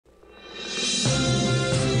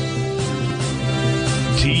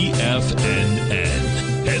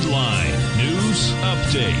TFNN. Headline News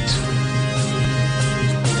Update.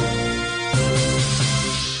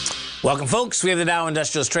 Welcome, folks. We have the Dow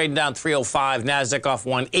Industrials trading down 305, NASDAQ off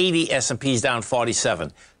 180, S&P's down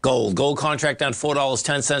 47. Gold contract down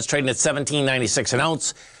 $4.10, trading at $17.96 an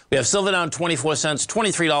ounce. We have silver down 24 cents,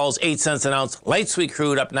 $23.08 an ounce. Light sweet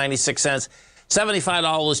crude up 96 cents,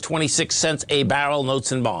 $75.26 a barrel.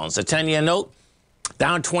 Notes and bonds. A 10-year note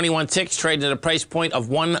down 21 ticks, trading at a price point of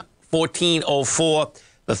 114.04.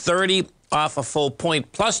 The 30 off a full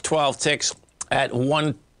point plus 12 ticks at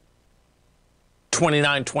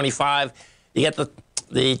 129.25. You get the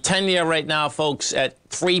 10-year right now, folks, at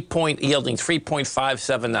yielding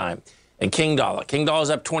 3.579. And King Dollar's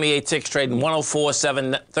up 28 ticks, trading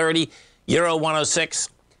 104.730. Euro 106,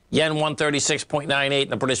 yen 136.98,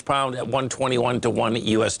 and the British pound at 121 to 1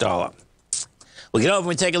 US dollar. We get over and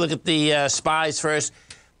we take a look at the SPYs first.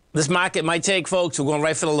 This market might take, folks, we're going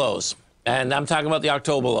right for the lows. And I'm talking about the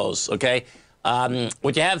October lows, okay?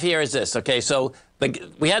 What you have here is this, okay? So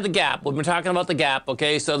we had the gap. We've been talking about the gap,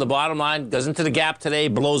 okay? So the bottom line goes into the gap today,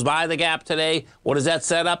 blows by the gap today. What does that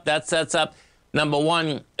set up? That sets up, number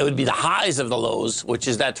one, it would be the highs of the lows, which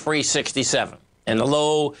is that 367. And the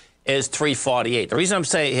low is 348. The reason I'm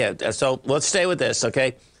saying here, so let's stay with this,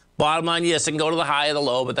 okay? Bottom line, yes, it can go to the high of the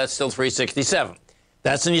low, but that's still 367.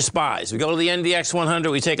 That's in your SPYs. We go to the NDX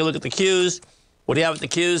 100. We take a look at the Qs. What do you have at the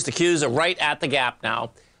Qs? The Qs are right at the gap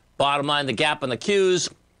now. Bottom line, the gap on the Qs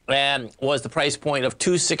was the price point of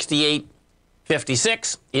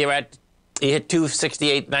 268.56. You hit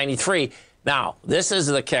 268.93. Now, this is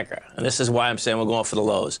the kicker, and this is why I'm saying we're going for the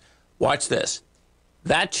lows. Watch this.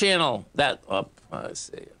 That channel, let's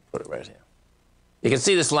see, put it right here. You can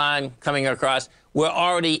see this line coming across. We're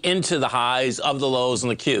already into the highs of the lows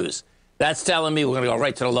and the Qs. That's telling me we're going to go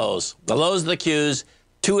right to the lows. The lows of the Qs,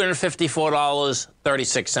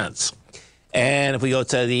 $254.36. And if we go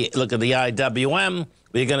to look at the IWM,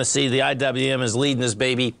 we're going to see the IWM is leading this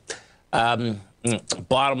baby. Bottom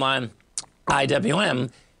line,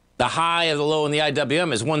 IWM, the high of the low in the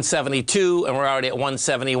IWM is 172, and we're already at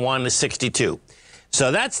 171.62.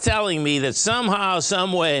 So that's telling me that somehow,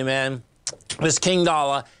 some way, man, this King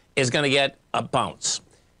Dollar is going to get a bounce.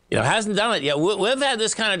 You know, hasn't done it yet. We've had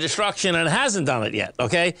this kind of destruction, and it hasn't done it yet,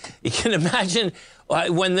 okay? You can imagine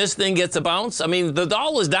when this thing gets a bounce. I mean, the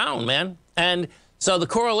dollar's down, man. And so the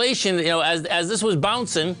correlation, you know, as this was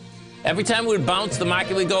bouncing, every time it would bounce, the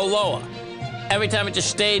market would go lower. Every time it just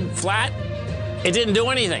stayed flat, it didn't do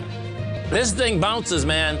anything. This thing bounces,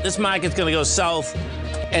 man. This market's going to go south,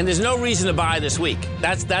 and there's no reason to buy this week.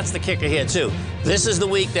 That's the kicker here, too. This is the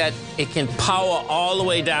week that it can power all the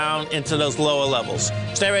way down into those lower levels.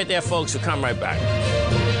 Stay right there, folks. We'll come right back.